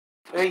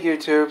Hey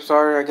YouTube,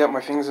 sorry I got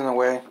my fingers in the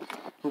way.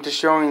 I'm just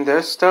showing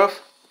this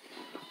stuff.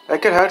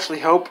 That could actually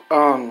help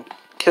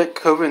kick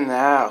COVID in the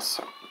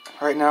ass.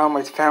 Right now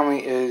my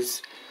family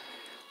is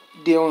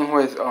dealing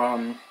with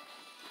COVID.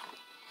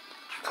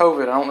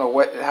 I don't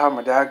know how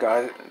my dad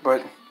got it,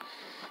 but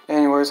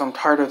anyways, I'm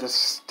tired of this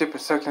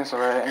stupid sickness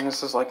already, and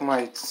this is like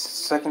my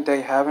second day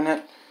having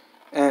it,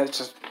 and it's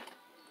just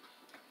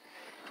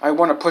I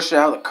want to push it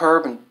out of the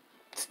curb and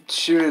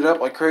shoot it up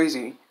like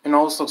crazy, and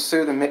also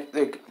sue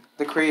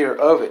the creator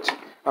of it.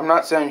 I'm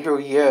not saying who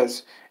he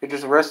is. It's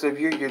just the rest of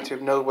you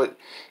YouTube know what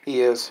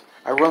he is.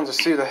 I want to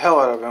sue the hell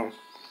out of him.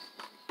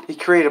 He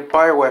created a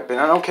bioweapon.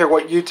 I don't care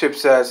what YouTube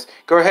says.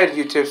 Go ahead,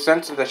 YouTube.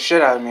 Censor the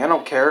shit out of me. I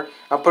don't care.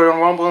 I'll put it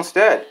on Rumble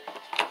instead.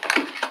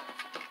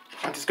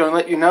 I'm just going to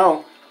let you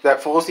know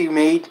that Falsey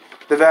made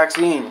the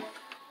vaccine.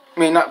 I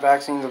mean, not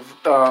vaccine.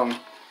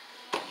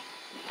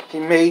 He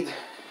made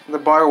the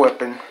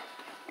bioweapon.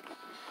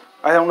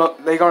 I don't know.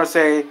 They're going to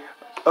say,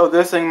 oh,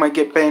 this thing might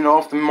get banned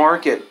off the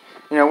market.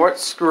 You know what?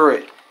 Screw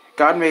it.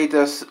 God made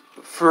this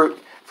for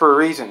a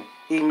reason.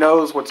 He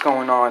knows what's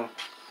going on.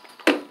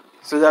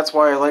 So that's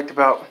why I liked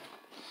about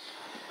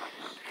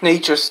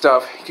nature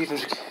stuff.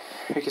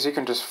 Because you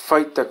can just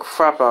fight the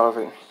crap out of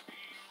it.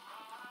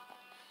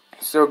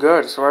 It's still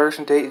good.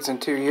 Expiration date is in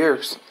 2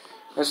 years.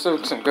 There's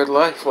still some good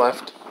life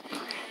left.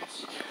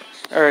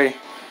 Alright.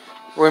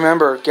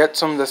 Remember, get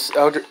some of this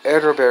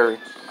elderberry.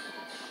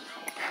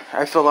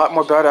 I feel a lot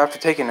more better after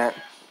taking it.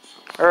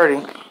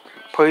 Alrighty.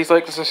 Please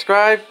like and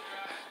subscribe.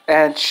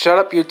 And shut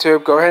up,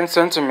 YouTube. Go ahead and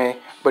censor me.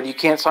 But you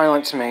can't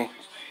silence me.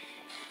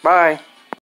 Bye.